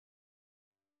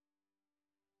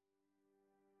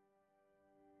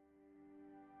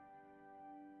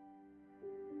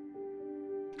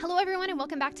and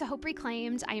welcome back to Hope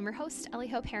Reclaimed. I am your host, Ellie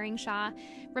Hope Herringshaw.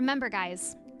 Remember,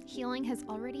 guys, healing has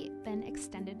already been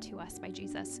extended to us by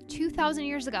Jesus 2,000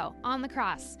 years ago on the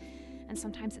cross. And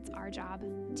sometimes it's our job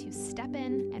to step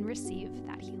in and receive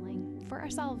that healing for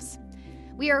ourselves.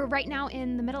 We are right now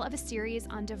in the middle of a series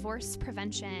on divorce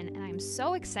prevention, and I'm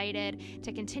so excited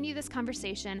to continue this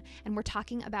conversation, and we're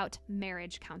talking about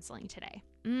marriage counseling today.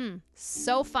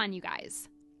 So fun, you guys.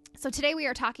 So today we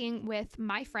are talking with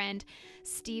my friend,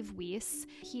 Steve Weiss.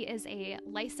 He is a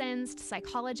licensed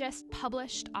psychologist,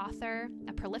 published author,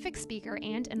 a prolific speaker,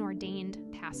 and an ordained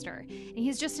pastor. And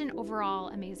he's just an overall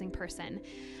amazing person.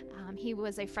 He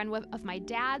was a friend of my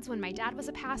dad's when my dad was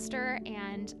a pastor,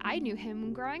 and I knew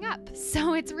him growing up.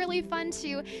 So it's really fun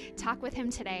to talk with him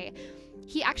today.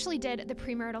 He actually did the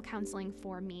premarital counseling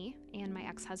for me and my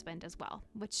ex-husband as well,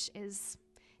 which is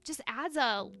just adds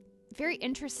a very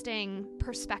interesting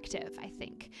perspective, I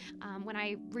think. When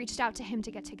I reached out to him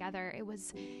to get together, it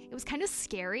was kind of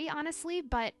scary, honestly,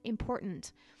 but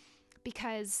important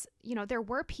because, there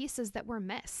were pieces that were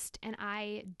missed, and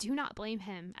I do not blame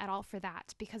him at all for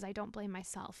that because I don't blame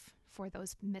myself for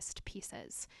those missed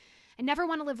pieces. I never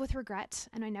want to live with regret,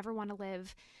 and I never want to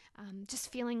live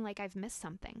just feeling like I've missed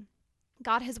something.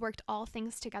 God has worked all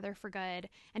things together for good,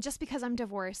 and just because I'm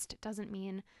divorced doesn't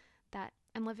mean that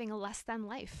I'm living a less than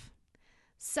life.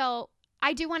 So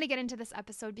I do want to get into this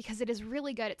episode because it is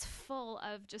really good. It's full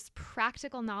of just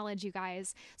practical knowledge, you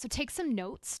guys. So take some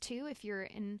notes too if you're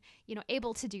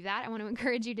able to do that. I want to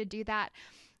encourage you to do that.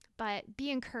 But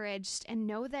be encouraged and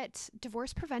know that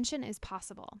divorce prevention is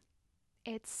possible.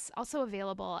 It's also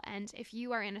available. And if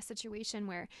you are in a situation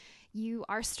where you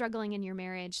are struggling in your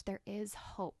marriage, there is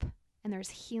hope. And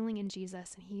there's healing in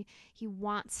Jesus, and he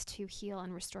wants to heal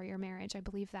and restore your marriage. I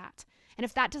believe that. And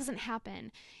if that doesn't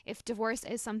happen, if divorce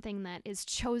is something that is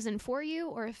chosen for you,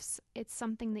 or if it's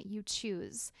something that you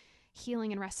choose,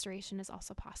 healing and restoration is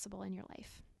also possible in your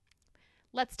life.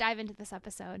 Let's dive into this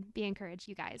episode. Be encouraged,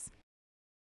 you guys.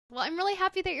 Well, I'm really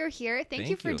happy that you're here. Thank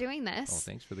you for doing this. Oh,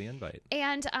 thanks for the invite.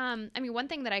 And one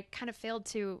thing that I kind of failed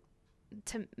to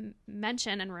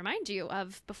mention and remind you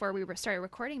of before we started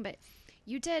recording, but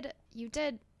you did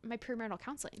my premarital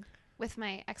counseling with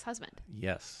my ex-husband.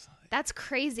 Yes. That's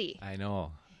crazy. I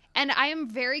know. And I am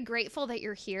very grateful that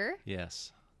you're here.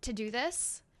 Yes. To do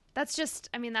this. That's just,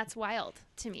 that's wild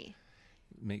to me.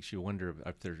 Makes you wonder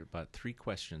if there's about 3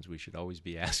 questions we should always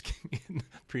be asking in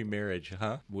pre-marriage,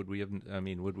 huh? Would we have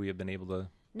been able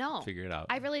to figure it out?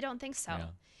 I really don't think so. Yeah.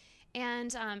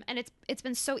 And it's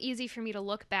been so easy for me to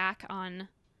look back on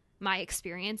my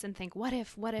experience and think, what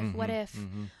if,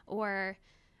 mm-hmm. or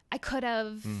I could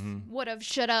have, would have,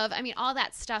 should have, all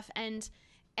that stuff. And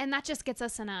that just gets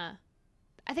us I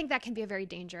think that can be a very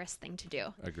dangerous thing to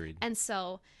do. Agreed. And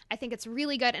so I think it's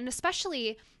really good. And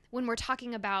especially when we're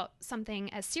talking about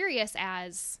something as serious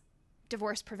as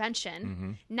divorce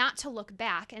prevention, not to look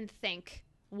back and think,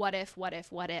 what if,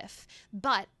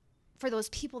 but for those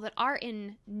people that are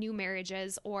in new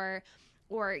marriages or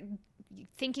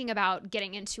thinking about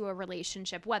getting into a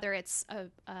relationship, whether it's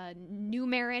a new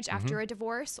marriage after a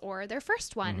divorce or their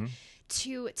first one,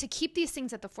 to keep these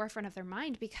things at the forefront of their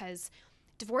mind, because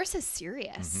divorce is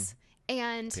serious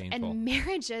and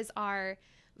marriages are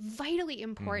vitally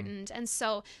important. And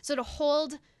so to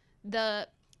hold the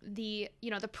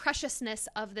preciousness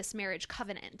of this marriage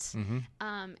covenant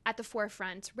at the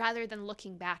forefront, rather than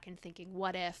looking back and thinking,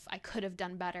 what if I could have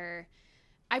done better?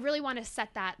 I really want to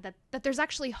set that there's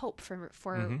actually hope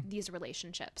for these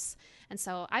relationships. And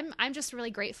so I'm just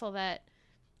really grateful that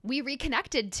we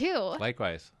reconnected too.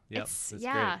 Likewise. Yep.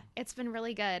 Great. It's been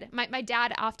really good. My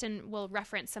dad often will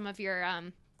reference some of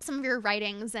your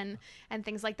writings and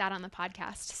things like that on the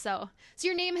podcast. So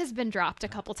your name has been dropped a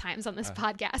couple times on this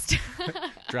podcast.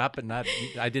 Drop it,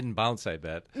 I didn't bounce, I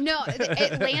bet. No,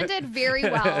 it landed very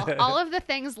well. All of the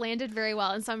things landed very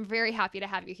well. And so I'm very happy to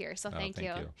have you here. So thank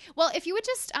you. Well, if you would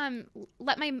just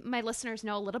let my listeners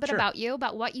know a little bit about you,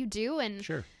 about what you do, and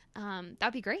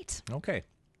that'd be great. Okay.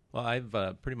 Well, I've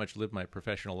pretty much lived my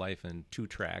professional life in 2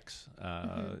 tracks.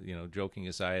 Joking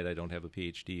aside, I don't have a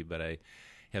PhD, but I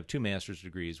have 2 master's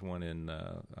degrees, one in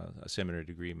a seminary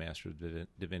degree, Master of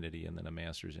Divinity, and then a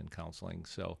master's in counseling.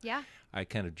 So I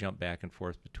kind of jumped back and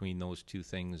forth between those 2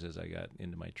 things as I got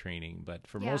into my training. But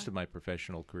for most of my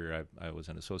professional career, I was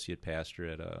an associate pastor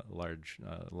at a large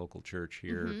local church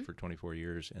here for 24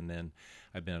 years. And then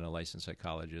I've been a licensed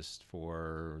psychologist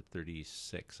for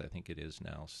 36, I think it is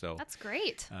now. So that's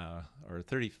great. Or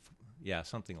 30. Yeah,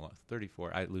 something like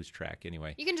 34. I lose track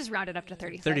anyway. You can just round it up to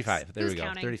 36. 35. There Who's we go.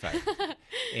 Counting? 35.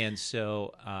 And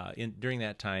so during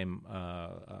that time,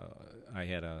 I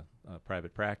had a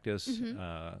private practice.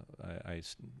 I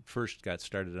first got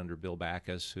started under Bill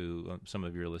Backus, who some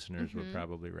of your listeners will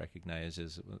probably recognize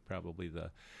as probably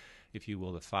the, if you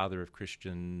will, the father of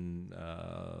Christian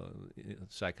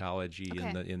psychology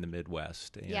in the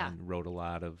Midwest, and wrote a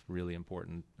lot of really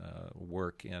important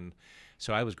work. And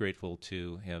so I was grateful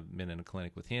to have been in a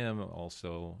clinic with him,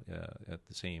 also at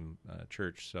the same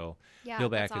church. So Bill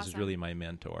Backus is really my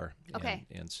mentor. Okay.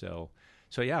 And so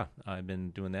yeah, I've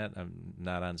been doing that. I'm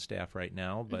not on staff right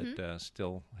now, but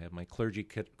still have my clergy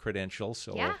credentials.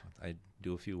 So I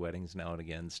do a few weddings now and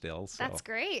again still. So. That's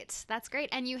great. That's great.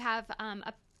 And you have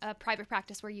a private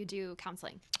practice where you do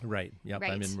counseling. Right. Yep.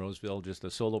 Right. I'm in Roseville, just a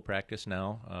solo practice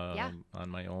now on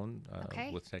my own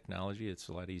with technology. It's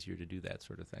a lot easier to do that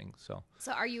sort of thing. So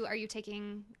are you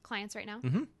taking clients right now?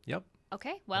 Mm-hmm. Yep.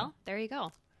 Okay. Well, there you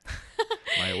go.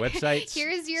 My website.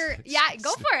 Here's your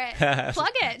go for it. Plug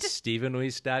it.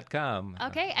 StephenWeiss.com.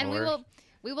 Okay, and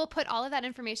we will put all of that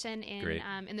information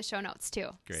in the show notes too.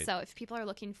 Great. So if people are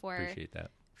looking for appreciate that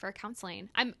for counseling,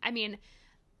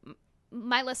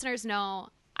 my listeners know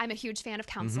I'm a huge fan of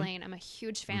counseling. I'm a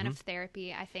huge fan of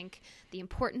therapy. I think the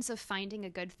importance of finding a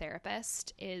good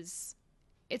therapist it's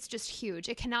just huge.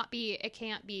 It can't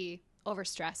be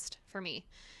overstressed for me.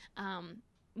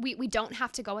 We don't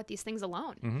have to go at these things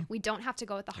alone. We don't have to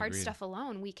go at the hard stuff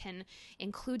alone. We can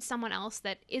include someone else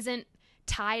that isn't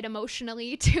tied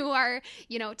emotionally to our,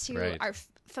 our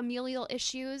familial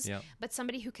issues, but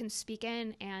somebody who can speak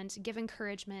in and give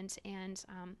encouragement. And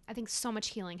I think so much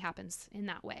healing happens in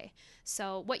that way.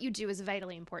 So what you do is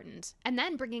vitally important. And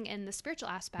then bringing in the spiritual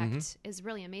aspect is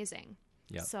really amazing.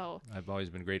 Yeah, so I've always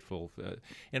been grateful,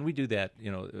 and we do that.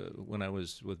 When I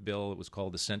was with Bill, it was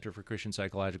called the Center for Christian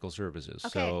Psychological Services.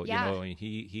 Okay, so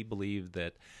he believed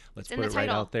that let's it's put it right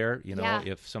out there. Yeah.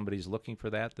 If somebody's looking for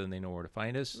that, then they know where to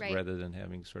find us, rather than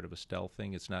having sort of a stealth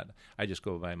thing. It's not. I just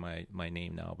go by my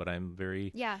name now, but I'm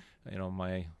very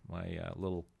my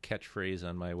little catchphrase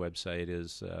on my website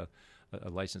is. A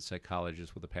licensed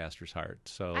psychologist with a pastor's heart.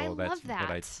 So love that.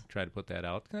 what I try to put that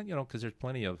out, because there's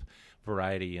plenty of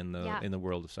variety in the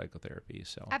world of psychotherapy.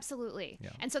 So absolutely. Yeah.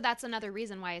 And so that's another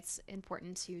reason why it's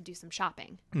important to do some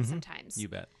shopping sometimes. You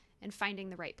bet. And finding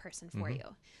the right person for you.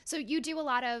 So you do a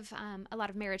lot of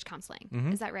marriage counseling.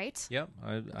 Is that right? Yep.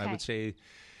 I would say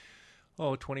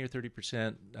 20 or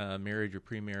 30% marriage or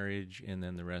pre-marriage, and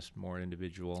then the rest more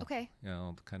individual. Okay.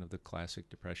 Kind of the classic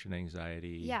depression,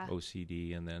 anxiety,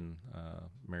 OCD, and then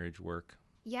marriage work.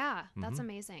 Yeah, that's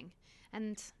amazing.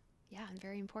 And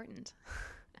very important.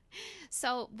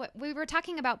 So what we were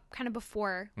talking about kind of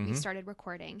before we started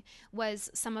recording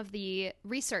was some of the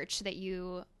research that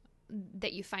you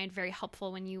find very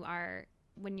helpful when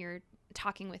you're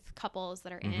talking with couples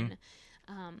that are in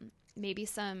maybe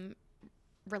some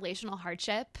relational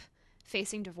hardship,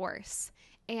 facing divorce.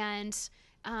 And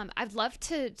I'd love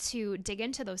to dig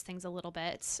into those things a little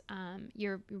bit.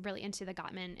 You're really into the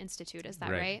Gottman Institute, is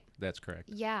that right? That's correct.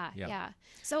 Yeah.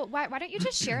 So why don't you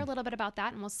just share a little bit about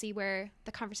that, and we'll see where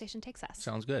the conversation takes us.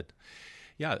 Sounds good.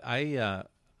 Yeah,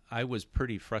 I was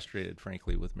pretty frustrated,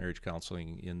 frankly, with marriage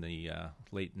counseling in the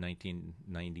late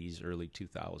 1990s, early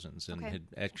 2000s, and had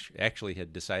actually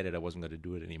decided I wasn't going to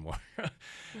do it anymore.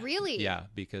 Really? Yeah,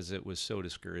 because it was so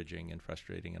discouraging and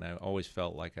frustrating, and I always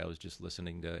felt like I was just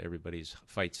listening to everybody's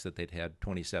fights that they'd had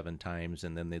 27 times,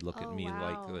 and then they'd look at me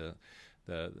like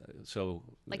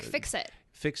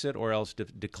fix it or else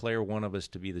declare one of us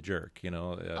to be the jerk,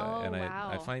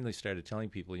 I finally started telling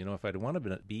people, if I'd wanted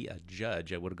to be a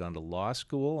judge, I would have gone to law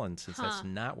school, and since that's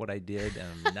not what I did, and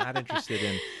I'm not interested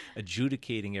in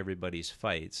adjudicating everybody's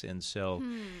fights. And so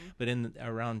but in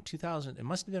around 2000, it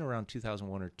must have been around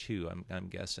 2001 or 2, I'm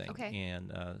guessing.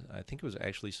 And I think it was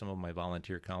actually some of my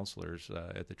volunteer counselors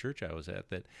at the church I was at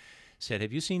that said,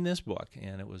 "Have you seen this book?"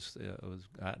 And it was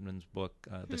Gottman's book,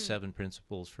 The 7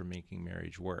 Principles for Making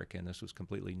Marriage Work, and this was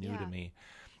completely new to me.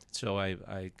 So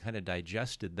I kind of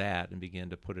digested that and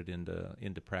began to put it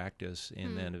into practice,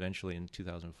 and then eventually in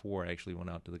 2004 I actually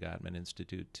went out to the Gottman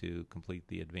Institute to complete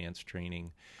the advanced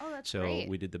training. Oh, that's great. So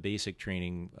we did the basic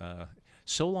training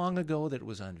so long ago that it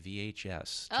was on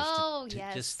VHS.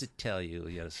 Just to tell you,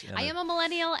 yes. I am a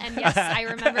millennial, and yes, I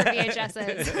remember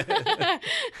VHSs.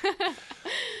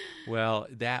 Well,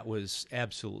 that was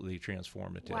absolutely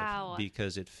transformative. Wow.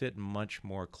 Because it fit much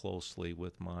more closely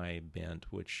with my bent,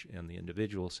 which on the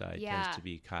individual side tends to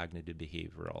be cognitive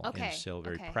behavioral. And so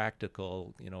very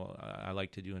practical. I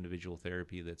like to do individual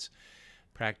therapy that's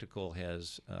practical,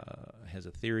 has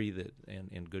a theory that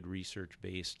and good research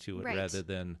base to it, rather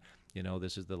than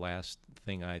this is the last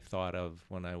thing I thought of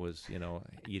when I was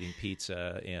eating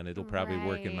pizza, and it'll probably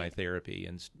work in my therapy.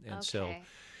 And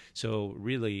So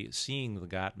really seeing the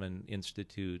Gottman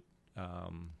Institute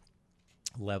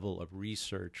level of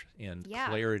research and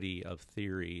clarity of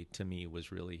theory to me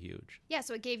was really huge. Yeah,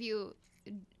 so it gave you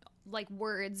like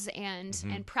words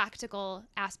and practical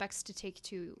aspects to take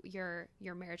to your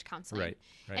marriage counseling. Right.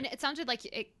 And it sounded like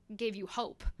it gave you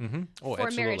hope Oh, for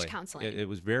absolutely. marriage counseling. It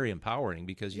was very empowering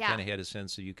because you kind of had a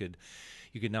sense that you could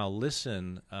now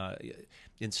listen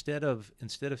instead of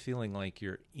feeling like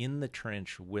you're in the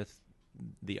trench with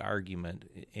the argument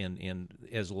and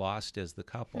as lost as the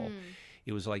couple.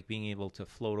 It was like being able to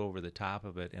float over the top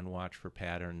of it and watch for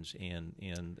patterns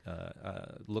and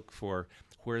look for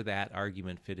where that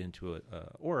argument fit into it,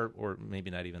 or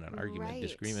maybe not even an argument,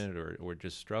 disagreement, or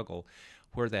just struggle,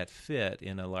 where that fit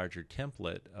in a larger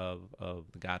template of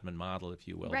the Gottman model, if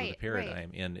you will, or the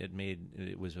paradigm. And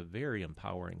it was a very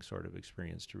empowering sort of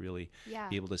experience to really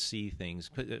be able to see things.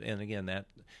 And again, that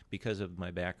because of my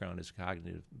background as a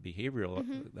cognitive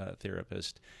behavioral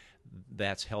therapist,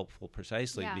 that's helpful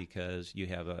precisely because you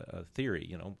have a theory.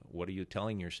 You know, what are you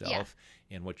telling yourself,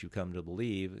 and what you come to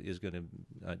believe is going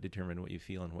to determine what you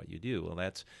feel and what you do. Well,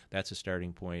 that's a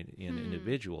starting point in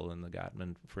individual, and the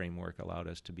Gottman framework allowed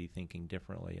us to be thinking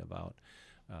differently about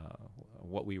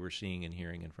what we were seeing and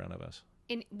hearing in front of us.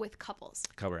 With couples.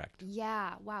 Correct.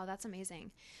 Yeah. Wow, that's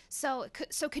amazing. So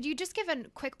could you just give a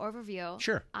quick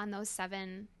overview on those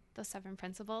seven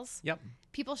principles? Yep.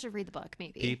 People should read the book,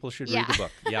 maybe. People should read the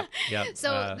book. Yep.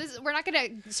 So we're not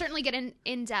going to certainly get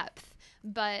in depth,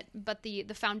 but the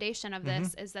foundation of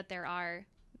this is that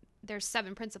there's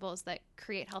 7 principles that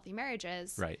create healthy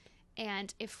marriages. Right.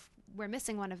 And if we're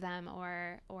missing one of them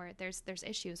or there's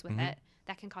issues with it,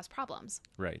 that can cause problems.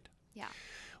 Right. Yeah.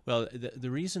 Well,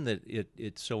 the reason that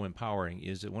it's so empowering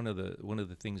is that one of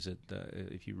the things that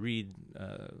if you read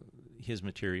his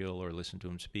material or listen to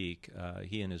him speak,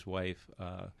 he and his wife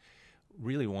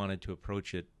really wanted to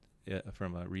approach it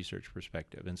from a research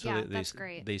perspective, and so that's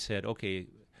great. They said, okay,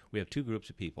 we have 2 groups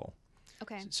of people.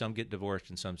 Okay. Some get divorced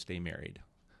and some stay married.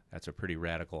 That's a pretty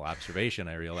radical observation,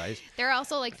 I realize. They're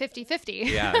also like 50-50.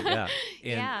 Yeah.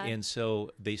 And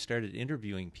so they started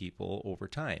interviewing people over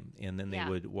time, and then they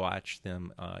would watch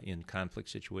them in conflict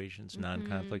situations,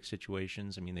 non-conflict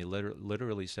situations. I mean, they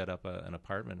literally set up an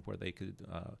apartment where they could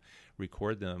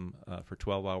record them for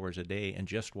 12 hours a day and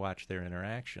just watch their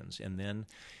interactions. And then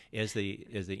as they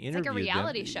interviewed them... It's like a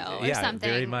reality show or something,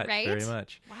 very much, right? very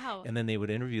much. Wow. And then they would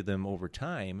interview them over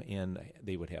time, and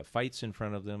they would have fights in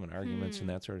front of them and arguments and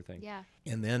that sort of thing. Yeah.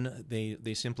 And then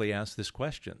they simply asked this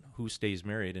question: who stays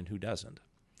married and who doesn't?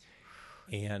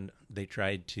 And they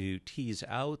tried to tease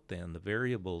out then the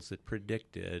variables that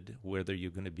predicted whether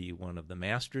you're going to be one of the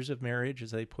masters of marriage,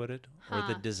 as they put it, or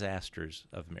the disasters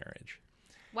of marriage.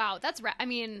 Wow, that's right. I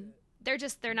mean,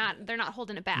 they're not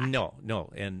holding it back. No,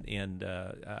 and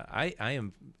I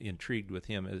am intrigued with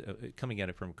him coming at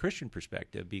it from a Christian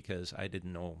perspective because I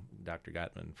didn't know Dr.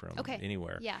 Gottman from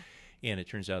anywhere. Yeah. And it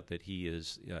turns out that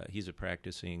he's a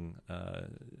practicing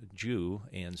Jew,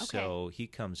 and so he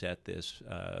comes at this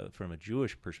from a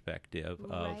Jewish perspective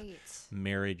of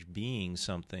marriage being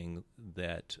something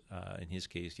that, in his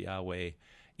case, Yahweh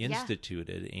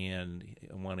instituted and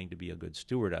wanting to be a good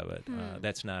steward of it.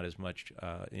 That's not as much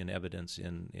in evidence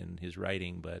in his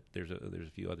writing, but there's a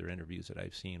few other interviews that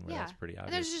I've seen where that's pretty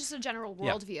obvious. And there's just a general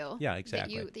worldview. Yeah,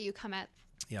 exactly. That you come at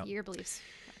your beliefs.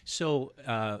 So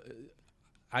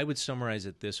I would summarize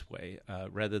it this way,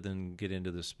 rather than get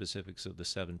into the specifics of the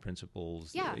 7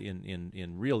 principles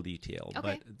in real detail.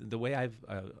 Okay. But the way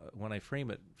when I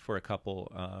frame it for a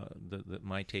couple,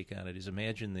 my take on it is: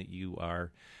 imagine that you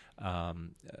are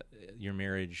your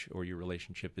marriage or your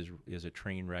relationship is a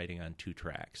train riding on 2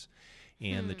 tracks,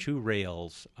 and the 2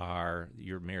 rails are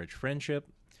your marriage friendship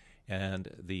and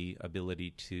the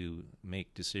ability to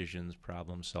make decisions,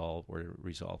 problem solve, or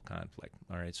resolve conflict.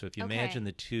 All right, so if you imagine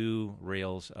the 2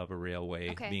 rails of a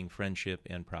railway being friendship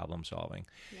and problem solving,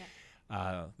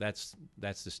 that's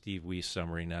the Steve Weiss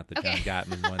summary, not the John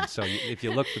Gottman one. So if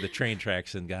you look for the train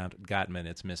tracks in Gottman,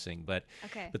 it's missing. But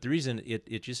the reason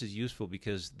it just is useful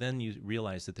because then you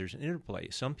realize that there's an interplay.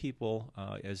 Some people,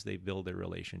 as they build their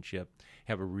relationship,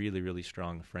 have a really, really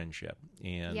strong friendship.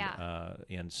 And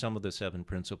some of the 7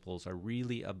 principles are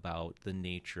really about the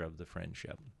nature of the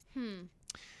friendship.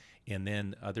 And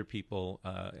then other people,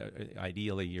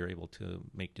 ideally, you're able to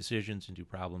make decisions and do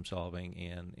problem solving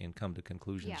and come to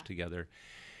conclusions together.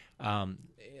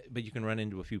 But you can run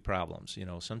into a few problems. You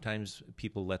know, sometimes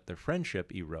people let their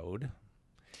friendship erode.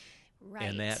 Right.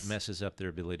 And that messes up their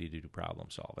ability to do problem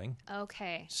solving.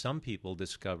 Okay. Some people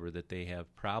discover that they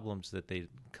have problems that they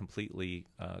completely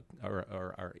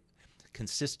are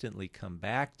consistently come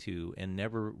back to and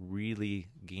never really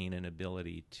gain an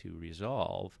ability to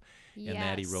resolve, and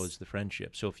that Yes. erodes the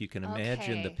friendship. So if you can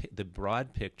imagine Okay. the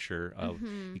broad picture of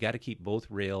you got to keep both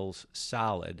rails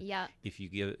solid. Yeah. If you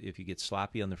get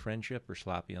sloppy on the friendship or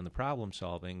sloppy on the problem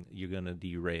solving, you're going to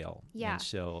derail. Yeah. And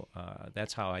so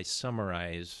that's how I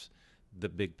summarize the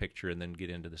big picture and then get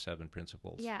into the 7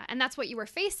 principles. Yeah, and that's what you were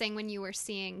facing when you were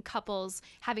seeing couples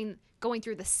going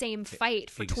through the same fight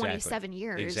for Exactly. 27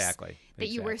 years. Exactly. That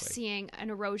you were seeing an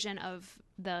erosion of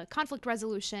the conflict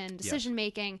resolution, decision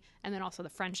making, and then also the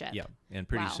friendship. Yeah, and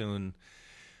pretty Wow. soon,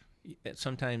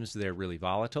 sometimes they're really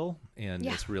volatile and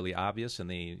Yeah. it's really obvious, and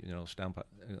they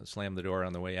slam the door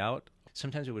on the way out.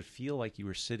 Sometimes it would feel like you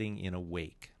were sitting in a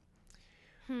wake.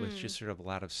 With just sort of a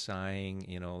lot of sighing,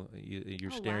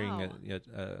 you're Oh, staring wow.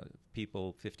 at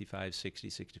people 55, 60,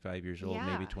 65 years old, Yeah.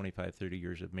 maybe 25, 30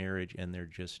 years of marriage, and they're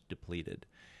just depleted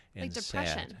and Like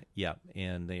depression. sad. Yeah,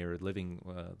 and they are living,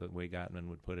 the way Gottman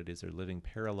would put it, is they're living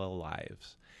parallel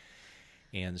lives.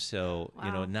 And so,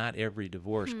 Wow. not every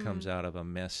divorce comes out of a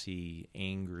messy,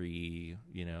 angry,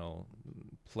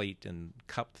 plate and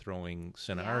cup throwing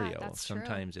scenario. that's true.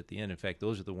 Sometimes at the end, in fact,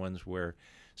 those are the ones where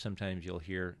sometimes you'll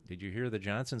hear, "Did you hear the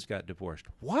Johnsons got divorced?"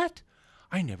 "What?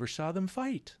 I never saw them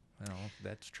fight." Well,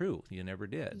 that's true. You never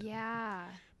did.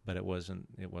 Yeah. But it wasn't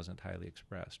highly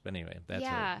expressed. But anyway, that's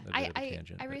yeah. a bit of a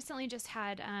tangent. I but- recently just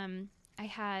had I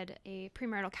had a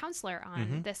premarital counselor on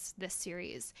Mm-hmm. this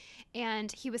series,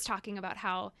 and he was talking about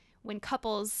how when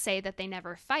couples say that they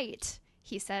never fight,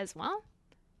 he says, "Well,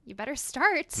 you better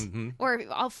start, Mm-hmm. or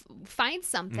I'll find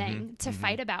something to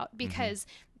fight about," because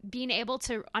being able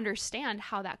to understand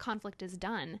how that conflict is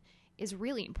done is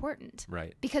really important.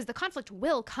 Right. Because the conflict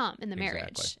will come in the marriage.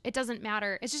 Exactly. It doesn't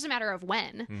matter. It's just a matter of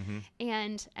when. Mm-hmm.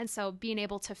 And so being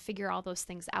able to figure all those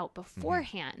things out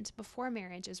beforehand, before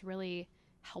marriage, is really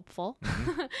helpful.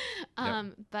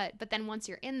 But then once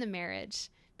you're in the marriage,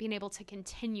 being able to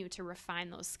continue to refine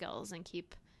those skills and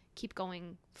keep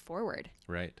going forward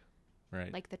Right.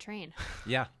 Right. like the train.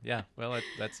 Yeah. Well,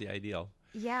 that's the ideal.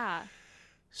 Yeah.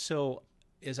 So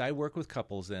as I work with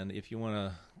couples, then, if you want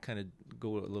to kind of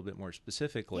go a little bit more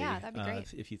specifically, Yeah, that'd be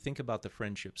great. if you think about the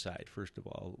friendship side, first of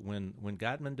all, when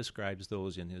Gottman describes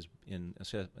those in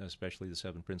especially the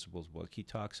 7 Principles book, he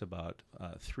talks about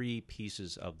 3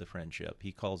 pieces of the friendship.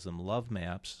 He calls them love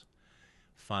maps,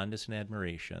 fondness and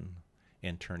admiration,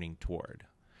 and turning toward.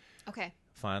 Okay.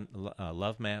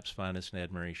 Love maps, fondness and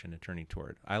admiration, and turning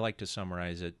toward. I like to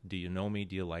summarize it: do you know me?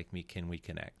 Do you like me? Can we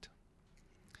connect?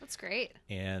 That's great.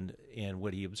 And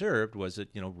what he observed was that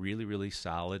really, really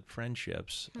solid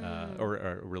friendships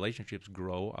or relationships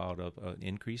grow out of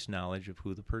increased knowledge of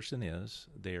who the person is.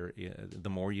 The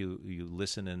more you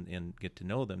listen and get to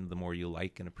know them, the more you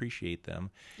like and appreciate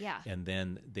them. Yeah. And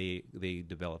then they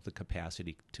develop the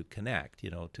capacity to connect. To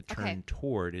turn Okay.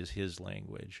 toward is his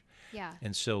language. Yeah.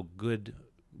 And so good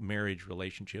marriage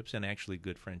relationships, and actually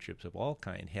good friendships of all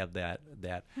kind, have that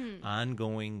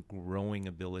ongoing growing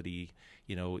ability.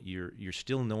 You're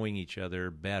still knowing each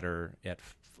other better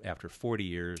after 40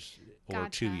 years or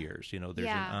 2 Gotcha. years. There's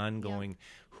Yeah. an ongoing,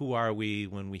 who are we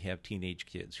when we have teenage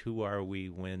kids? Who are we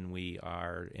when we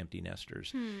are empty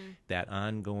nesters? That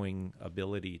ongoing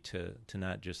ability to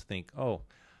not just think, "Oh,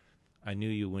 I knew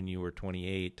you when you were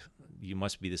 28. You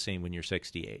must be the same when you're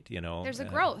 68." There's a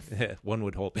growth. One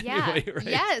would hope. Yeah. Anyway, right?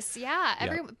 Yes.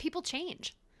 Yeah. People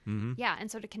change. Mm-hmm. Yeah. And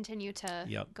so to continue to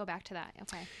Yep. go back to that.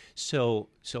 Okay. So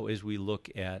as we look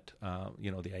at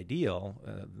the ideal,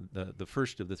 the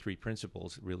first of the 3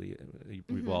 principles really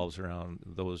revolves around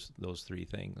those 3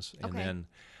 things, and Okay. then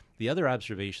the other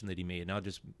observation that he made, and I'll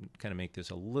just kind of make this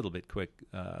a little bit quick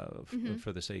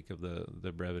for the sake of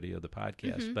the brevity of the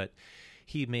podcast, but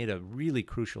he made a really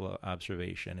crucial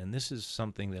observation, and this is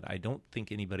something that I don't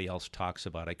think anybody else talks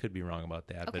about. I could be wrong about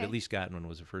that, but Okay. at least Gottman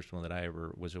was the first one that I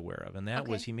ever was aware of, and that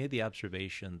was, Okay. he made the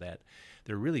observation that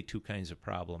there are really 2 kinds of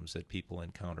problems that people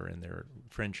encounter in their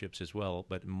friendships as well,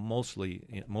 but most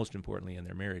importantly in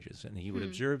their marriages. And he would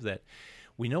observe that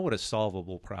we know what a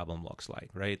solvable problem looks like,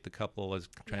 right? The couple is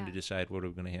trying to Yeah. decide what are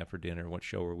we going to have for dinner, what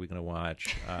show are we going to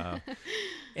watch,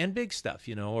 and big stuff,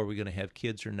 are we going to have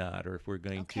kids or not, or if we're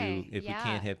going Okay, to, if we yeah.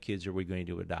 can't have kids, are we going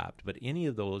to adopt? But any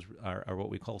of those are what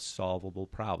we call solvable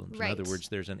problems. Right. In other words,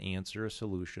 there's an answer, a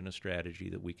solution, a strategy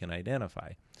that we can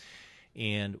identify.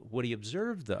 And what he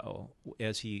observed, though,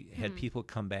 as he had people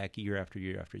come back year after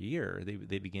year after year,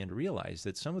 they began to realize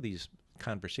that some of these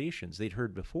conversations they'd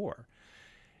heard before,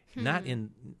 not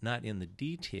in the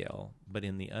detail, but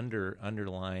in the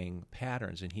underlying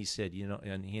patterns. And he said,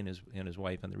 and he and his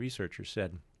wife and the researcher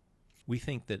said, we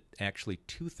think that actually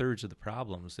 2/3 of the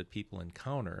problems that people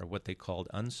encounter are what they called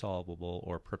unsolvable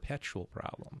or perpetual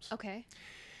problems. Okay.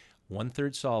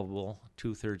 1/3 solvable,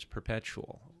 2/3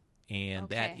 perpetual. And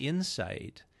that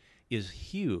insight is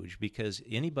huge, because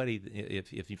anybody,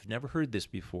 if you've never heard this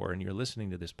before and you're listening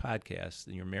to this podcast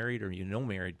and you're married or you know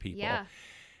married people,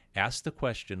 ask the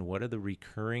question, what are the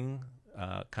recurring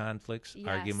conflicts,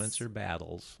 arguments, or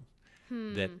battles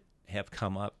that have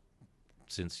come up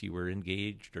since you were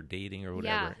engaged or dating or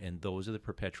whatever? And those are the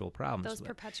perpetual problems. Those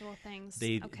perpetual things.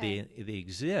 They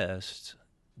exist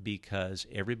because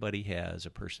everybody has a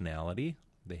personality,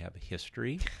 they have a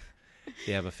history,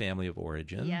 they have a family of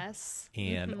origin. Yes.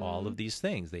 And all of these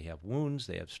things. They have wounds,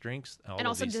 they have strengths, and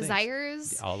also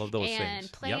desires. All of those things.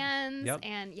 And plans. Yep.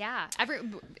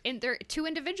 And they're two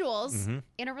individuals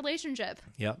in a relationship.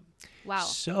 Yep. Wow.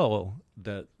 So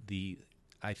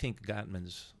I think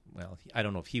Gottman's, well, I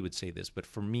don't know if he would say this, but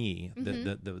for me,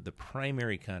 the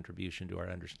primary contribution to our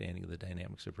understanding of the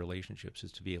dynamics of relationships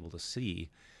is to be able to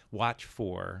watch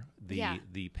for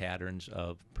the patterns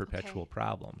of perpetual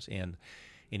problems. And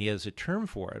he has a term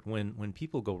for it. When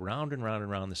people go round and round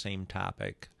and round the same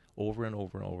topic over and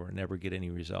over and over and never get any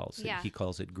results, he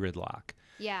calls it gridlock.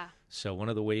 Yeah. So one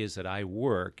of the ways that I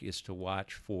work is to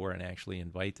watch for and actually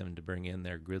invite them to bring in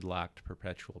their gridlocked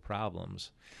perpetual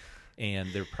problems.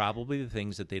 And they're probably the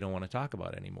things that they don't want to talk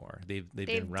about anymore. They've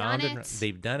been round and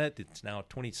they've done it. It's now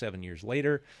 27 years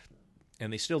later,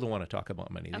 and they still don't want to talk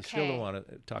about money. They still don't want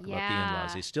to talk about the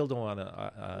in-laws. They still don't want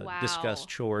to discuss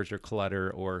chores or clutter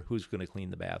or who's going to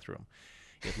clean the bathroom.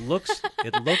 It looks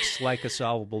like a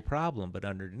solvable problem, but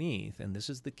underneath, and this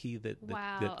is the key that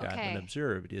Gottman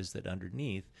observed, is that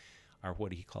underneath are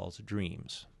what he calls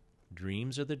dreams.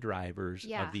 Dreams are the drivers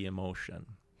of the emotion.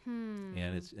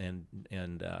 And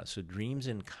so dreams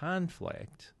in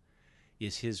conflict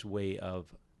is his way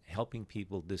of helping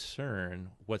people discern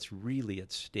what's really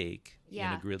at stake in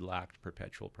a gridlocked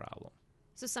perpetual problem.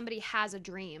 So somebody has a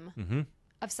dream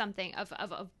of something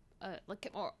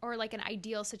like an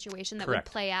ideal situation that would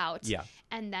play out. Yeah.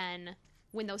 And then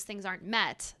when those things aren't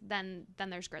met, then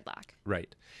there's gridlock.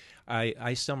 Right.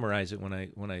 I summarize it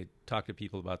when I talk to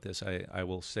people about this. I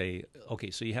will say,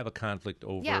 okay, so you have a conflict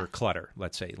over clutter,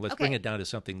 let's say. Let's bring it down to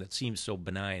something that seems so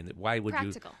benign that why would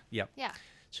Practical. Yeah.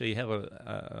 So you have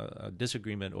a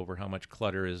disagreement over how much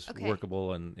clutter is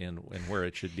workable and where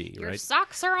it should be, Your right?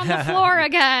 socks are on the floor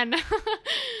again.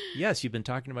 Yes, you've been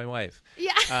talking to my wife.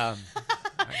 Yeah.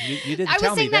 You didn't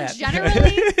tell me that.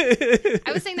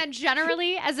 I was saying that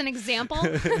generally as an example.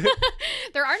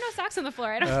 There are no socks on the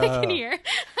floor. I don't think in here.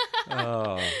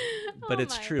 But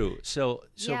it's true. So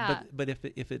but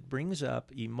if it brings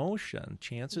up emotion,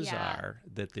 chances are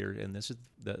that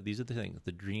these are the things.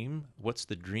 The dream. What's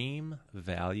the dream,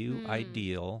 value,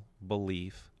 ideal,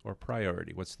 belief, or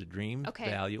priority? What's the dream,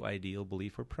 value, ideal,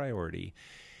 belief, or priority?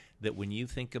 That when you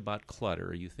think about clutter,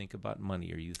 or you think about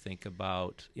money, or you think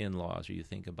about in-laws, or you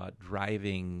think about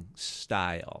driving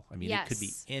style, I mean, it could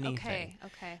be anything.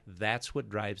 Okay. That's what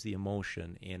drives the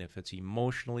emotion, and if it's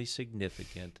emotionally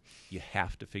significant, you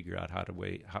have to figure out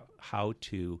how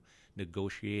to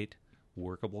negotiate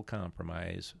workable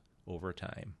compromise over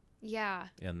time. Yeah.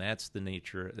 And that's the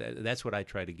nature. That's what I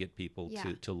try to get people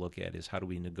to look at, is how do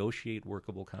we negotiate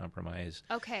workable compromise?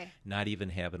 Okay. Not even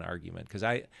have an argument, because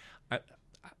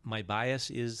my bias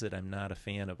is that I'm not a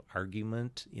fan of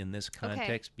argument in this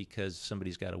context, because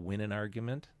somebody's got to win an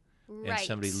argument and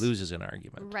somebody loses an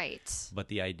argument. Right. But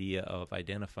the idea of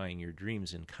identifying your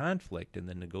dreams in conflict and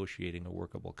then negotiating a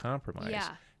workable compromise,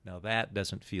 now that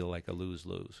doesn't feel like a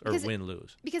lose-lose or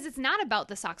win-lose. Because it's not about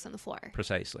the socks on the floor.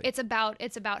 Precisely. It's about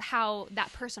how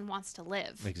that person wants to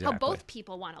live. Exactly. How both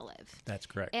people want to live. That's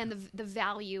correct. And the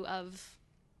value of,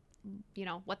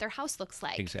 what their house looks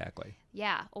like. Exactly.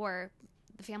 Yeah. Or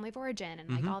the family of origin and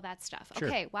like all that stuff. Sure.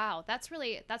 Okay, wow, that's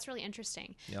really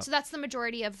interesting. Yep. So that's the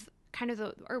majority of kind of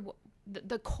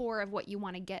the core of what you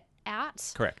want to get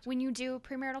at. Correct. When you do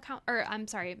marriage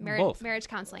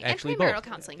counseling Actually, and premarital both.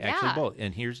 counseling. Actually, both.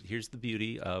 And here's the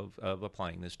beauty of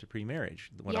applying this to pre-marriage.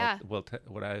 What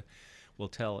I will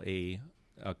tell a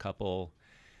couple.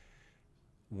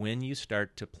 When you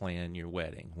start to plan your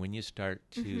wedding, when you start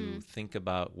to think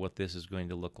about what this is going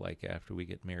to look like after we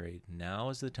get married, now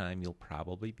is the time you'll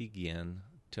probably begin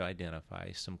to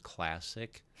identify some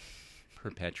classic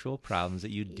perpetual problems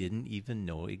that you didn't even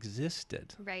know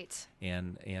existed. Right.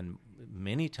 And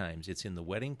many times it's in the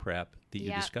wedding prep that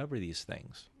you discover these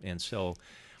things. And so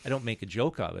I don't make a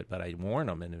joke of it, but I warn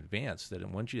them in advance that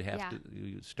once you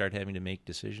you start having to make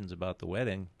decisions about the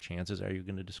wedding, chances are you're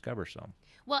going to discover some.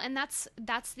 Well, and that's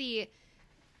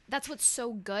that's what's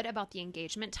so good about the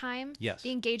engagement time. Yes.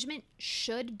 The engagement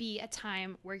should be a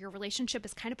time where your relationship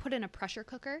is kind of put in a pressure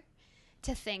cooker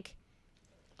to think,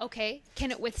 okay,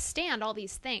 can it withstand all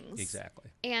these things?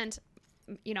 Exactly. And,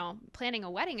 you know, planning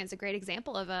a wedding is a great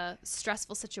example of a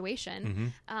stressful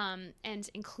situation. And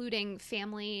including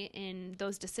family in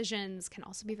those decisions can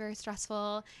also be very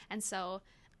stressful. And so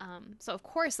of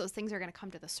course those things are going to come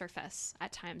to the surface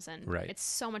at times. And it's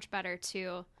so much better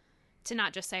to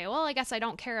not just say, well, I guess I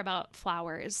don't care about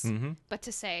flowers, but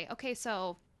to say, okay,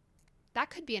 so that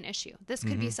could be an issue. This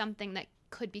could be something that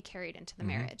could be carried into the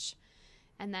marriage.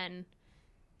 And then,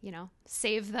 you know,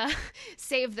 save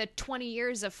the 20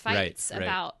 years of fights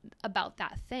about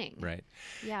that thing. Right.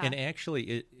 Yeah. And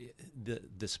actually,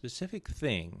 the specific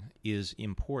thing is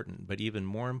important, but even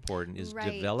more important is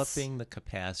developing the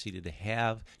capacity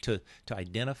to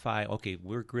identify, okay,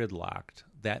 we're gridlocked.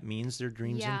 That means their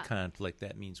dreams in conflict.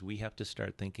 That means we have to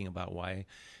start thinking about why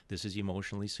this is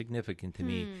emotionally significant to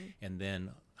me. And then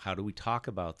how do we talk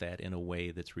about that in a way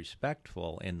that's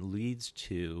respectful and leads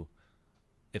to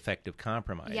effective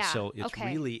compromise? Yeah. So it's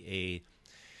really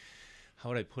how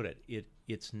would I put it?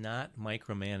 It's not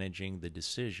micromanaging the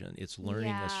decision. It's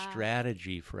learning a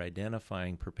strategy for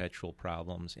identifying perpetual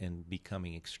problems and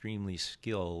becoming extremely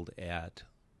skilled at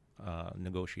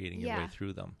negotiating your way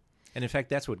through them. And in fact,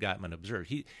 that's what Gottman observed.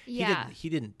 He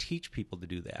didn't teach people to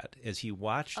do that. As he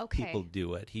watched people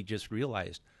do it, he just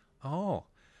realized, oh,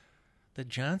 the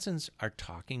Johnsons are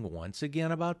talking once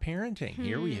again about parenting.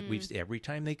 Here we've every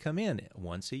time they come in,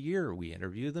 once a year, we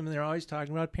interview them, and they're always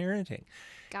talking about parenting.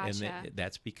 Gotcha. And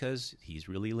that's because he's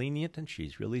really lenient and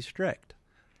she's really strict.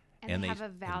 And they have a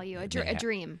value, a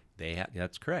dream.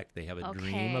 That's correct. They have a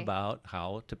dream about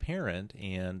how to parent,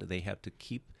 and they have to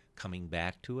keep coming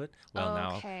back to it. Well,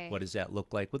 now, what does that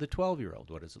look like with a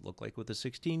 12-year-old? What does it look like with a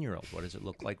 16-year-old? What does it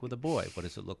look like with a boy? What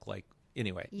does it look like?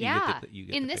 Anyway, you get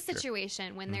in the this picture.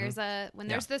 Situation, when there's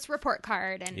this report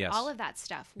card and all of that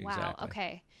stuff. Wow. Exactly.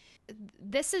 Okay.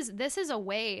 This is a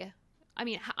way. I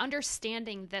mean,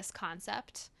 understanding this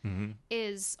concept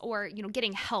is, or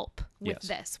getting help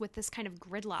with this kind of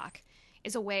gridlock,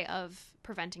 is a way of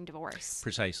preventing divorce.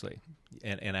 Precisely.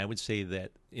 And I would say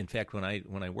that, in fact, when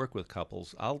I work with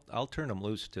couples, I'll turn them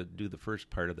loose to do the first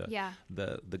part of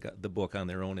the book on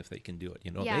their own if they can do it.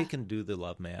 They can do the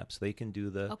love maps, they can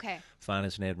do the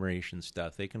fondness and admiration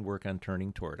stuff, they can work on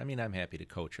turning toward. I mean, I'm happy to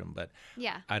coach them, but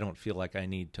I don't feel like I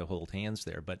need to hold hands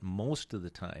there. But most of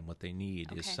the time, what they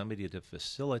need is somebody to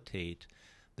facilitate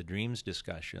the dreams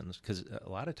discussions, because a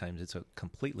lot of times it's a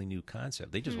completely new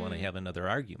concept. They just want to have another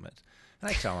argument. And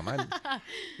I tell them,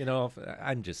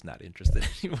 I'm just not interested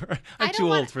anymore. I'm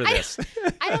too old for this.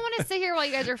 I don't want to sit here while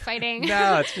you guys are fighting.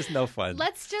 No, it's just no fun.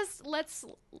 Let's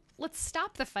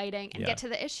stop the fighting and get to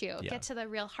the issue, get to the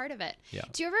real heart of it. Yeah.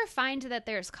 Do you ever find that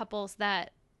there's couples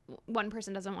that one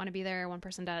person doesn't want to be there, one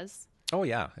person does? Oh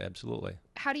yeah, absolutely.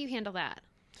 How do you handle that?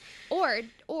 Or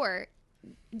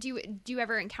do you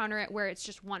ever encounter it where it's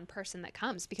just one person that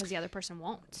comes because the other person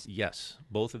won't? Yes,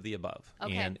 both of the above.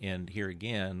 Okay. And here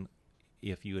again,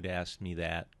 if you had asked me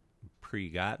that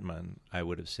pre-Gottman, I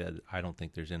would have said, I don't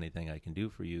think there's anything I can do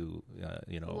for you,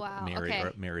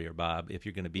 Mary or Bob. If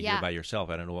you're going to be here by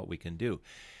yourself, I don't know what we can do.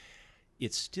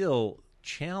 It's still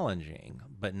challenging,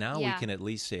 but now we can at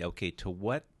least say, okay,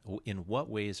 in what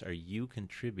ways are you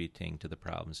contributing to the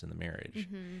problems in the marriage?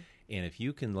 And if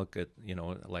you can look at,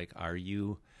 are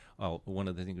you, one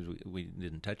of the things we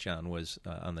didn't touch on was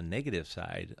on the negative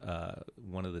side,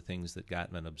 one of the things that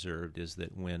Gottman observed is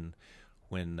that when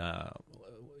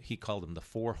he called them the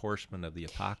 4 horsemen of the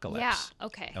apocalypse. Yeah,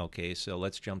 okay. Okay, so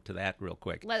let's jump to that real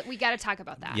quick. We got to talk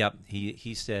about that. Yep.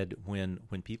 He said when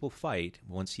people fight,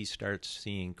 once he starts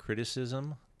seeing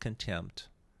criticism, contempt,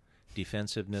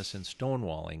 defensiveness, and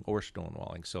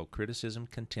stonewalling. So criticism,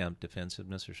 contempt,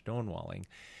 defensiveness, or stonewalling.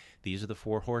 These are the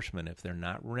 4 horsemen. If they're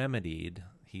not remedied,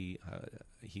 he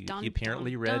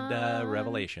apparently read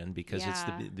Revelation, because it's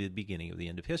the beginning of the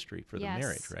end of history for the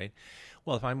marriage, right?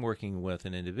 Well, if I'm working with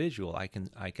an individual, I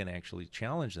can actually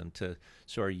challenge them to.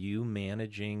 So, are you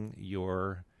managing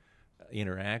your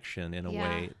interaction in a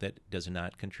way that does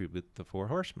not contribute the 4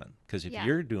 horsemen? Because if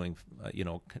you're doing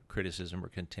criticism or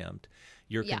contempt,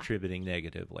 you're contributing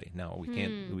negatively. Now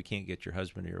we can't get your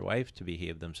husband or your wife to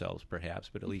behave themselves, perhaps,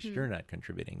 but at least you're not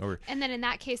contributing. And then in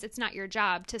that case, it's not your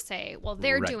job to say, well,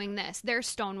 they're doing this, they're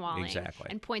stonewalling,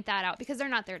 and point that out, because they're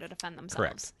not there to defend themselves.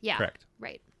 Correct. Yeah. Correct.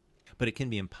 Right. But it can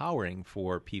be empowering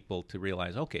for people to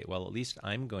realize, okay, well, at least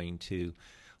I'm going to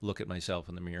look at myself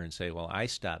in the mirror and say, well, I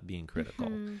stopped being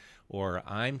critical, or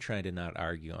I'm trying to not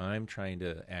argue. I'm trying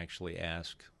to actually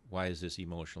ask why is this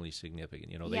emotionally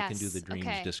significant? They can do Yes, the dreams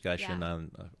okay, discussion yeah.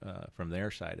 on from their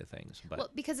side of things. But Well,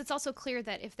 because it's also clear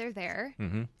that if they're there,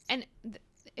 Mhm. and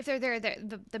if they're there,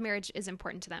 the marriage is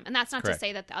important to them, and that's not Correct. to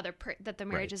say that that the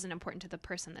marriage Right. isn't important to the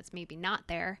person that's maybe not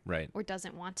there, Right. or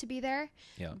doesn't want to be there.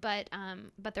 Yeah. But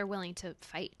they're willing to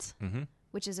fight, Mm-hmm.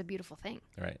 which is a beautiful thing.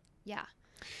 Right. Yeah.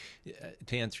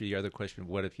 To answer the other question,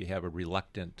 what if you have a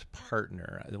reluctant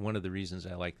partner? One of the reasons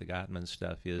I like the Gottman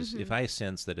stuff is if I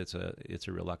sense that it's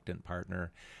a reluctant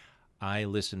partner, I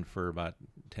listen for about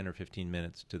 10 or 15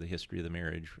 minutes to the history of the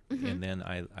marriage, and then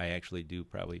I actually do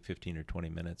probably 15 or 20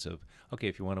 minutes of, okay,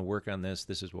 if you want to work on this,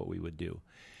 this is what we would do.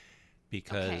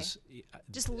 Because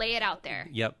Just lay it out there.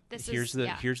 Yep. This here's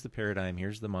is- the paradigm.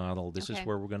 Here's the model. This is Okay.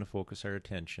 where we're going to focus our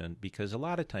attention. Because a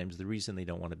lot of times the reason they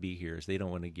don't want to be here is they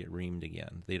don't want to get reamed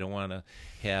again. They don't want to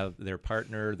have their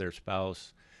partner, their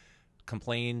spouse,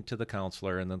 complain to the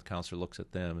counselor, and then the counselor looks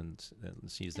at them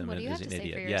and sees And them what do you as have an to say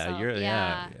idiot. for Yeah, yourself?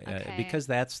 Yeah, okay. because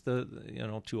that's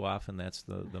too often that's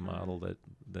the model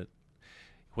that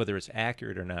whether it's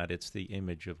accurate or not, it's the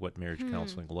image of what marriage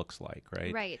counseling looks like,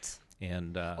 right? Right.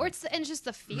 And Or it's just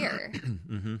the fear.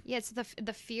 Yeah, it's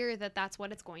the fear that that's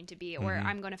what it's going to be, or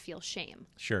I'm going to feel shame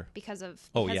sure. because of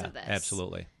Oh yeah, of this.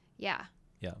 absolutely. Yeah.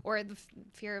 Yeah. Or the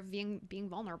fear of being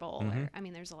vulnerable. Or, I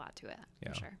mean, there's a lot to it. Yeah.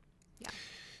 For sure. Yeah.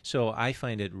 So I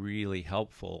find it really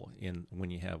helpful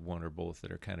when you have one or both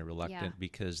that are kind of reluctant, Yeah.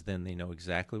 because then they know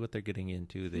exactly what they're getting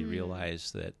into. They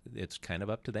realize that it's kind of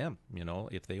up to them.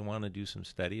 If they want to do some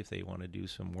study, if they want to do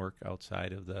some work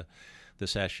outside of the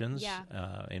sessions,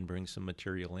 Yeah. And bring some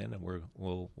material in, and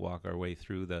we'll walk our way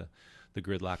through the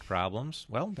gridlock problems.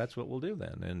 Well, that's what we'll do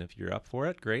then. And if you're up for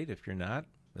it, great. If you're not,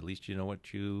 at least you know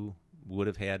what you would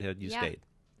have had you Yeah. stayed.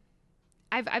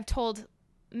 I've told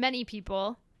many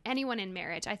people, anyone in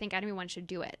marriage, I think anyone should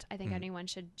do it. I think anyone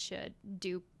should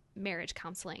do marriage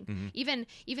counseling,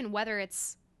 even whether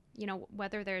it's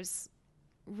whether there's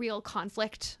real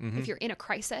conflict, if you're in a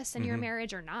crisis in your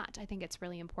marriage or not. I think it's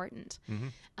really important.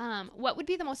 What would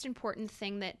be the most important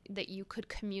thing that you could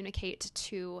communicate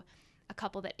to a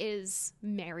couple that is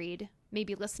married,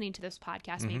 maybe listening to this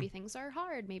podcast? Maybe things are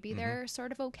hard, maybe they're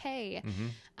sort of okay.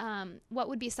 What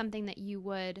would be something that you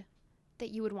would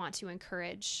want to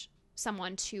encourage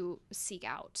someone to seek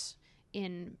out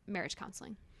in marriage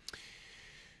counseling?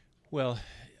 Well,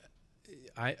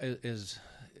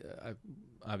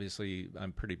 obviously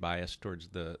I'm pretty biased towards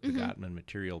the Gottman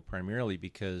material, primarily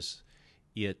because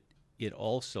it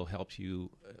also helps you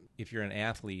if you're an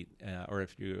athlete, or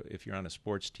if you're on a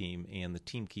sports team and the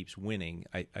team keeps winning.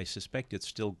 I suspect it's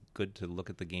still good to look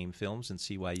at the game films and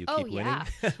see why you keep winning.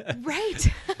 Right.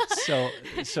 So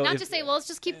not just say, well, let's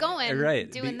just keep going,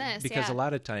 right, doing this. because yeah. a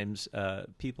lot of times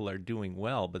people are doing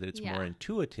well, but it's more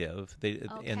intuitive.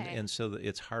 And so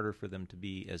it's harder for them to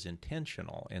be as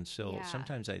intentional. And so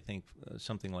sometimes I think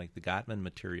something like the Gottman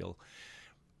material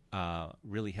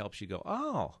really helps you go,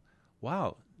 oh,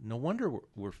 wow, no wonder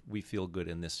we feel good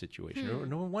in this situation. Or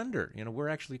no wonder, we're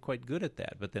actually quite good at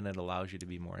that. But then it allows you to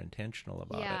be more intentional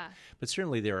about it. But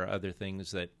certainly there are other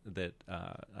things that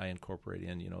I incorporate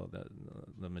in,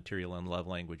 the material on love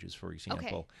languages, for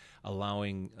example,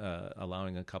 allowing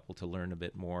a couple to learn a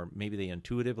bit more. Maybe they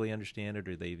intuitively understand it,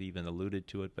 or they've even alluded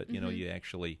to it, but you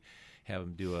actually have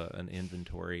them do an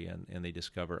inventory, and they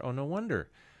discover, oh, no wonder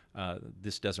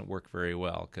this doesn't work very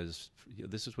well, because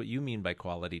this is what you mean by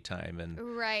quality time, and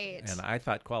right. And I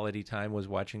thought quality time was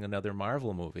watching another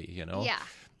Marvel movie,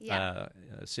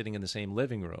 sitting in the same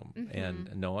living room,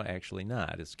 and no, actually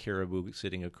not. It's Caribou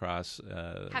sitting across,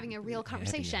 having a real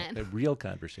conversation. A real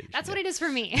conversation. That's what it is for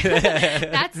me.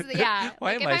 That's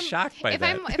Why am I shocked by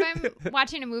that? If I'm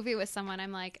watching a movie with someone,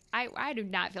 I'm like, I do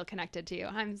not feel connected to you.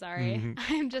 I'm sorry.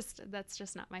 That's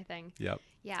just not my thing. Yep.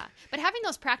 Yeah, but having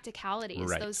those practicalities,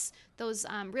 Right. those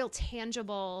real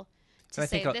tangible, to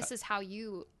say this is how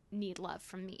you need love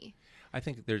from me. I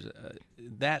think there's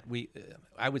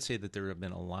I would say that there have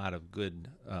been a lot of good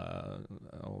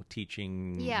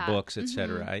teaching books,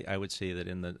 etc. I would say that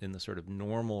in the sort of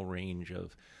normal range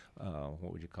of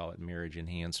what would you call it, marriage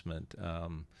enhancement.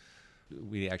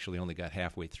 We actually only got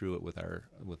halfway through it with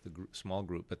the small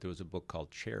group, but there was a book called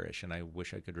Cherish, and I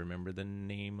wish I could remember the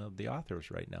name of the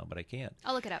authors right now, but I can't.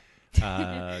 I'll look it up.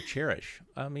 Cherish.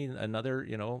 I mean, another,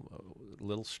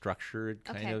 little structured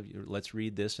kind of, let's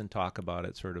read this and talk about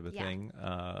it sort of a thing.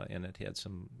 And it had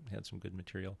some good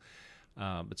material.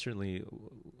 But certainly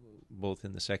both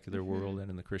in the secular world and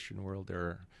in the Christian world, there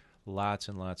are lots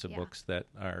and lots of books that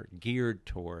are geared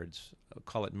towards,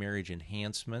 call it marriage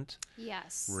enhancement,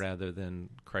 rather than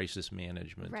crisis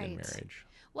management in marriage.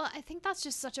 Well, I think that's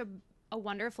just such a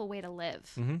wonderful way to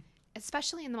live.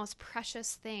 especially in the most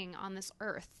precious thing on this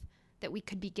earth that we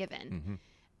could be given.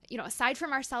 Aside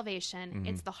from our salvation,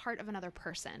 it's the heart of another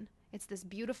person. It's this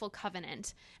beautiful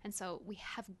covenant. And so we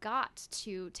have got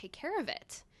to take care of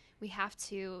it. We have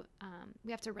to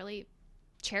really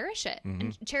cherish it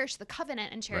and cherish the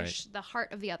covenant and cherish the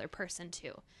heart of the other person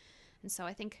too. And so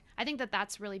I think that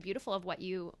that's really beautiful of what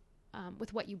you,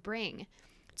 with what you bring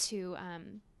to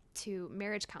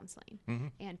marriage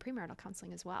counseling and premarital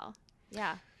counseling as well.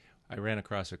 Yeah. I ran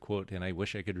across a quote, and I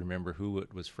wish I could remember who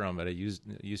it was from, but I used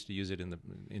to use it in the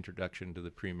introduction to the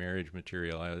pre-marriage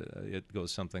material. It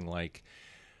goes something like,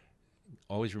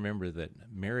 always remember that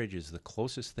marriage is the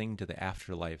closest thing to the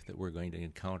afterlife that we're going to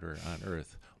encounter on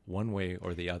earth, one way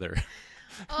or the other.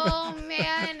 Oh,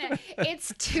 man,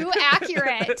 it's too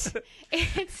accurate.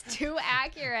 It's too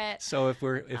accurate. So if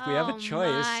we have a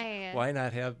choice, why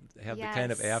not have the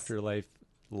kind of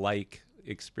afterlife-like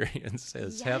experience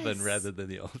as heaven rather than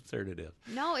the alternative?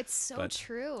 No, it's so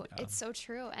true. Yeah. It's so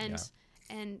true.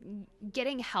 And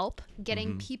getting help,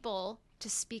 getting people to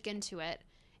speak into it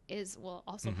will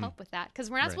also help with that, because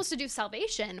we're not supposed to do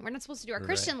salvation. We're not supposed to do our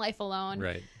Christian life alone.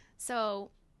 Right.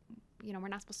 So, we're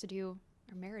not supposed to do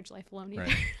our marriage life alone either.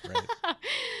 Right.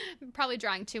 Probably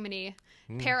drawing too many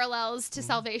parallels to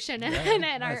salvation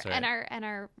and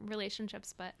our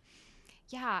relationships, but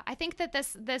yeah, I think that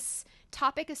this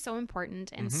topic is so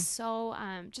important and so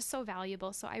just so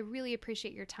valuable. So I really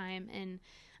appreciate your time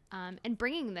and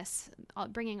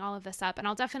bringing all of this up. And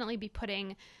I'll definitely be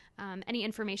putting any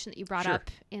information that you brought up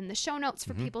in the show notes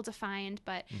for people to find.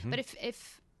 But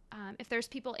if there's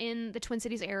people in the Twin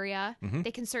Cities area,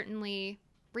 they can certainly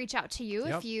reach out to you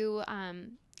if you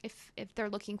if they're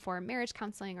looking for marriage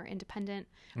counseling or independent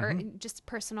or just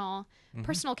personal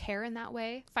care in that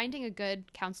way. Finding a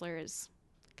good counselor is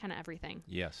kind of everything.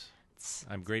 Yes.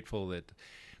 I'm grateful that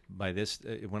by this,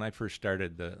 when I first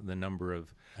started, the number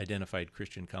of identified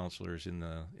Christian counselors in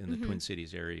the Twin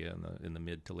Cities area in the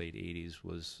mid to late 80s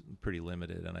was pretty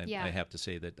limited, and I have to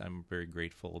say that I'm very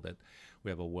grateful that we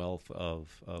have a wealth of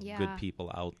good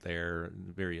people out there,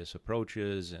 various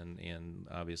approaches and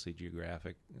obviously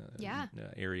geographic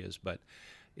areas, but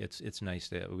it's nice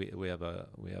that we have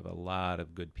a lot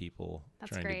of good people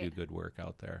trying to do good work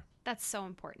out there. That's so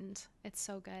important. It's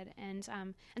so good, and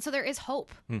so there is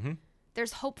hope.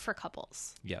 There's hope for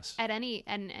couples. Yes. At any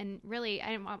and really,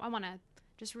 I want to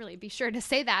just really be sure to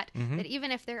say that that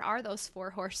even if there are those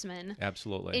four horsemen,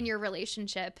 absolutely, in your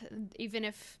relationship, even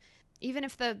if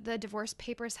the divorce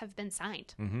papers have been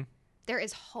signed, there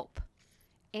is hope,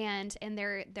 and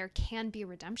there can be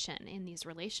redemption in these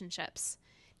relationships.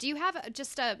 Do you have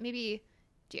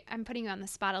I'm putting you on the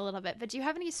spot a little bit, but do you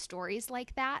have any stories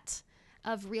like that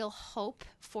of real hope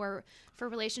for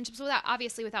relationships,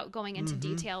 without going into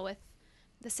detail with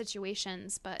the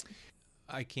situations? But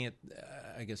I can't,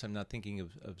 I guess I'm not thinking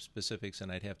of specifics,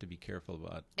 and I'd have to be careful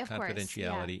about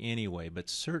confidentiality anyway, but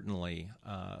certainly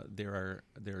there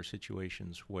are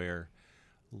situations where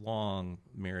long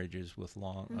marriages with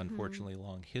unfortunately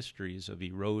long histories of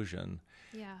erosion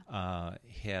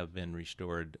have been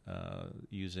restored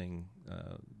using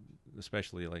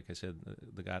especially, like I said,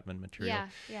 the Gottman material.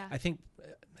 Yeah. I think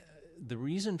the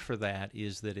reason for that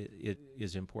is that it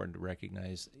is important to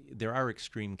recognize there are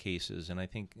extreme cases, and I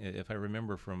think if I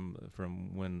remember from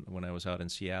when I was out in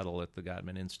Seattle at the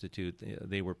Gottman Institute,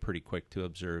 they were pretty quick to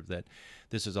observe that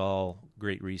this is all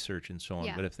great research and so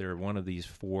on, but if they're one of these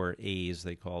 4 A's,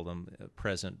 they call them,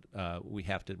 present, we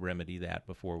have to remedy that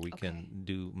before we can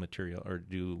do material or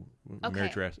do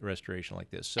marriage restoration like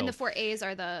this. So, and the 4 A's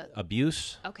are the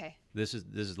abuse. Okay. This is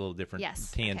a little different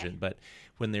tangent, but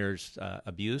when there's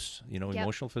abuse,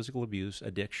 emotional, physical abuse,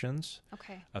 addictions,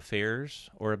 affairs,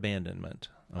 or abandonment.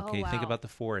 Okay, think about the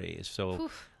 4 A's. So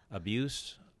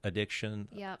abuse, addiction,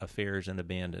 affairs, and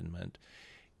abandonment.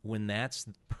 When that's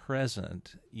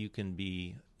present,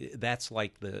 that's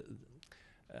like the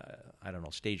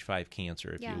stage 5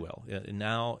 cancer, if you will.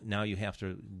 Now you have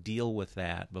to deal with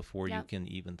that before you can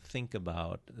even think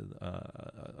about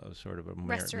a sort of a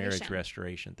marriage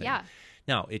restoration thing. Yeah.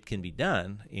 Now, it can be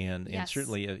done, and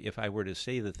certainly if I were to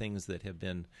say the things that have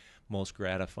been most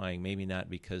gratifying, maybe not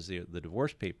because the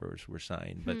divorce papers were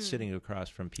signed, but sitting across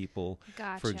from people,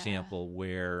 for example,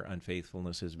 where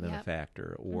unfaithfulness has been a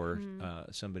factor, or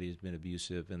somebody has been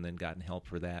abusive and then gotten help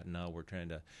for that, and now we're trying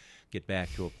to get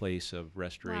back to a place of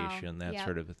restoration, that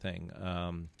sort of a thing.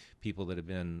 People that have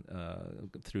been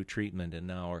through treatment and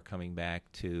now are coming back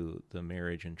to the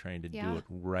marriage and trying to do it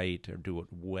right or do it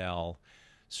well,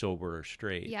 sober or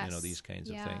straight, these kinds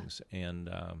of things. And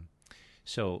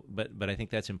so, but I think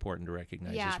that's important to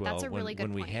recognize as well. That's a really good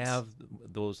point. When we have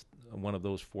one of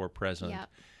those 4 present,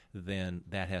 then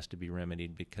that has to be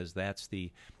remedied, because that's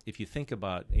if you think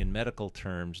about in medical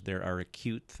terms, there are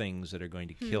acute things that are going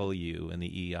to kill you in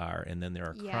the ER, and then there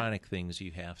are chronic things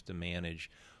you have to manage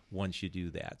once you do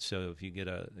that. So if you get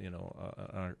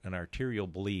an arterial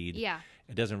bleed,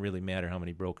 it doesn't really matter how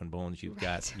many broken bones you've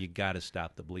got. You got to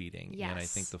stop the bleeding. Yes. And I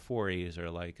think the 4 A's are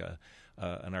like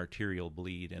an arterial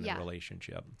bleed in a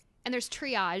relationship. And there's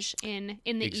triage in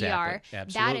the exactly. ER.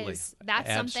 Absolutely. That's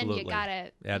Absolutely. something you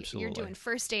gotta. Absolutely. You're doing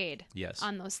first aid. Yes.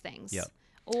 On those things. Yep.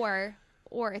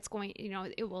 Or it's going,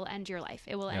 it will end your life.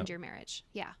 It will end your marriage.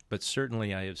 Yeah. But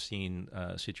certainly I have seen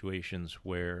situations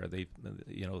where they,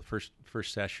 first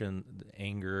session,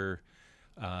 anger,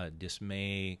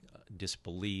 dismay,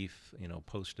 disbelief,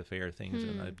 post-affair things,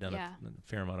 and I've done a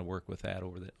fair amount of work with that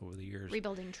over the years.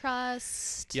 Rebuilding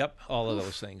trust. Yep, all of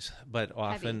those things. But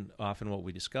often what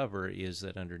we discover is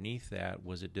that underneath that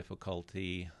was a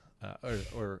difficulty,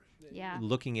 or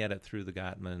looking at it through the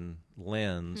Gottman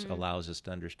lens allows us to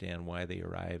understand why they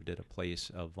arrived at a place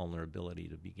of vulnerability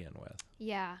to begin with.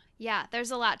 Yeah,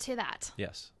 there's a lot to that.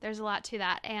 Yes. There's a lot to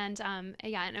that. And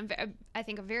I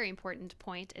think a very important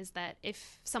point is that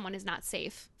if someone is not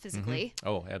safe physically,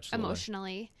 absolutely,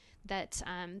 emotionally, that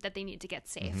they need to get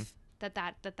safe,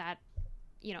 that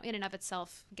in and of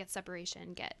itself, get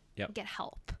separation, get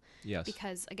help. Yes.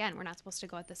 Because again, we're not supposed to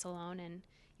go at this alone, and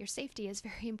your safety is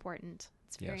very important.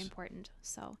 It's very important.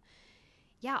 So,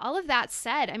 all of that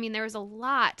said, I mean, there was a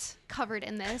lot covered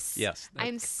in this. Yes.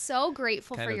 I'm so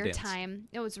grateful for your time.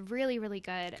 It was really, really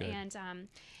good.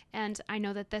 And I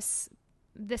know that this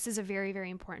is a very, very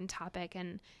important topic,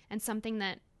 and something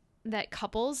that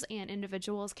couples and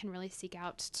individuals can really seek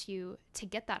out to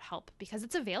get that help, because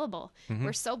it's available.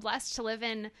 We're so blessed to live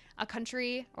in a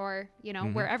country, or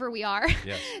wherever we are,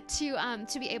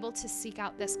 to be able to seek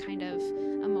out this kind of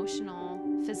emotional,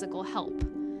 physical help.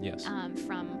 Yes.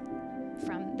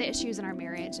 From the issues in our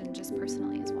marriage and just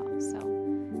personally as well.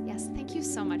 So, yes, thank you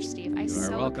so much, Steve. I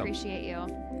so welcome. Appreciate you.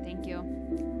 Thank you.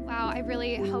 Wow, I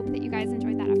really hope that you guys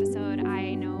enjoyed that episode.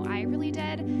 I know I really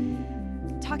did.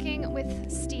 Talking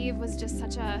with Steve was just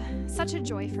such a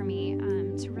joy for me,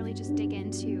 to really just dig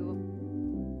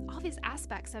into all these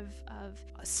aspects of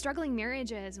struggling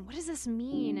marriages, and what does this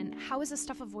mean, and how is this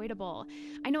stuff avoidable.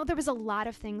 I know there was a lot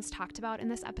of things talked about in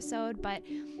this episode, but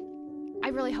I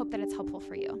really hope that it's helpful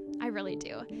for you. I really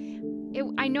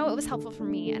do. I know it was helpful for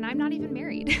me, and I'm not even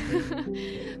married.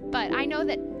 But I know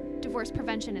that divorce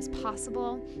prevention is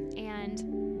possible,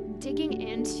 and digging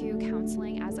into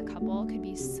counseling as a couple could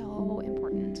be so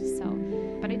important.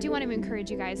 But I do want to encourage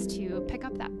you guys to pick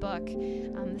up that book,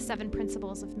 The 7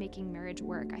 Principles of Making Marriage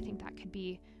Work. I think that could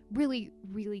be really,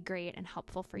 really great and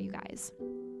helpful for you guys.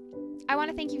 I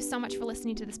want to thank you so much for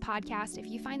listening to this podcast. If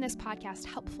you find this podcast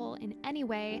helpful in any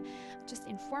way, just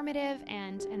informative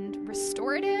and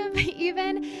restorative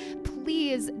even,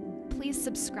 please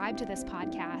subscribe to this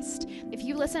podcast. If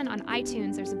you listen on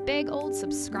iTunes, there's a big old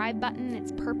subscribe button.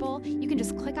 It's purple. You can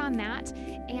just click on that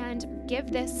and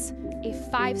give this a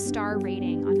 5-star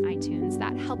rating on iTunes.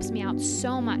 That helps me out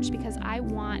so much, because I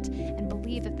want and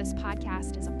believe that this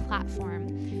podcast is a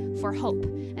platform for hope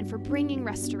and for bringing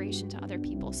restoration to other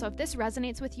people. So if this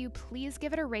resonates with you, please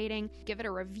give it a rating, give it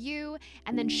a review,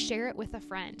 and then share it with a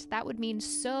friend. That would mean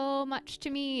so much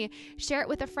to me. Share it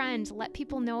with a friend, let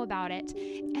people know about it,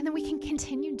 and then we can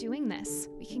continue doing this.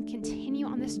 We can continue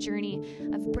on this journey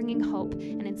of bringing hope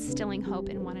and instilling hope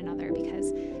in one another,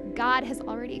 because God has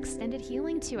already extended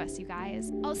healing to us, you guys.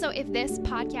 Also, if this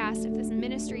podcast, if this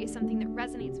ministry is something that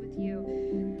resonates with you,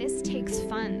 this takes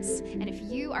funds. And if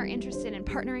you are interested in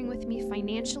partnering with me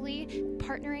financially,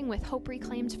 partnering with Hope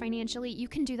Reclaimed financially, you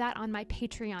can do that on my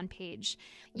Patreon page.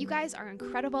 You guys are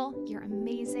incredible. You're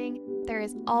amazing. There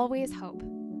is always hope.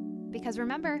 Because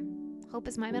remember, hope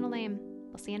is my middle name.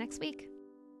 We'll see you next week.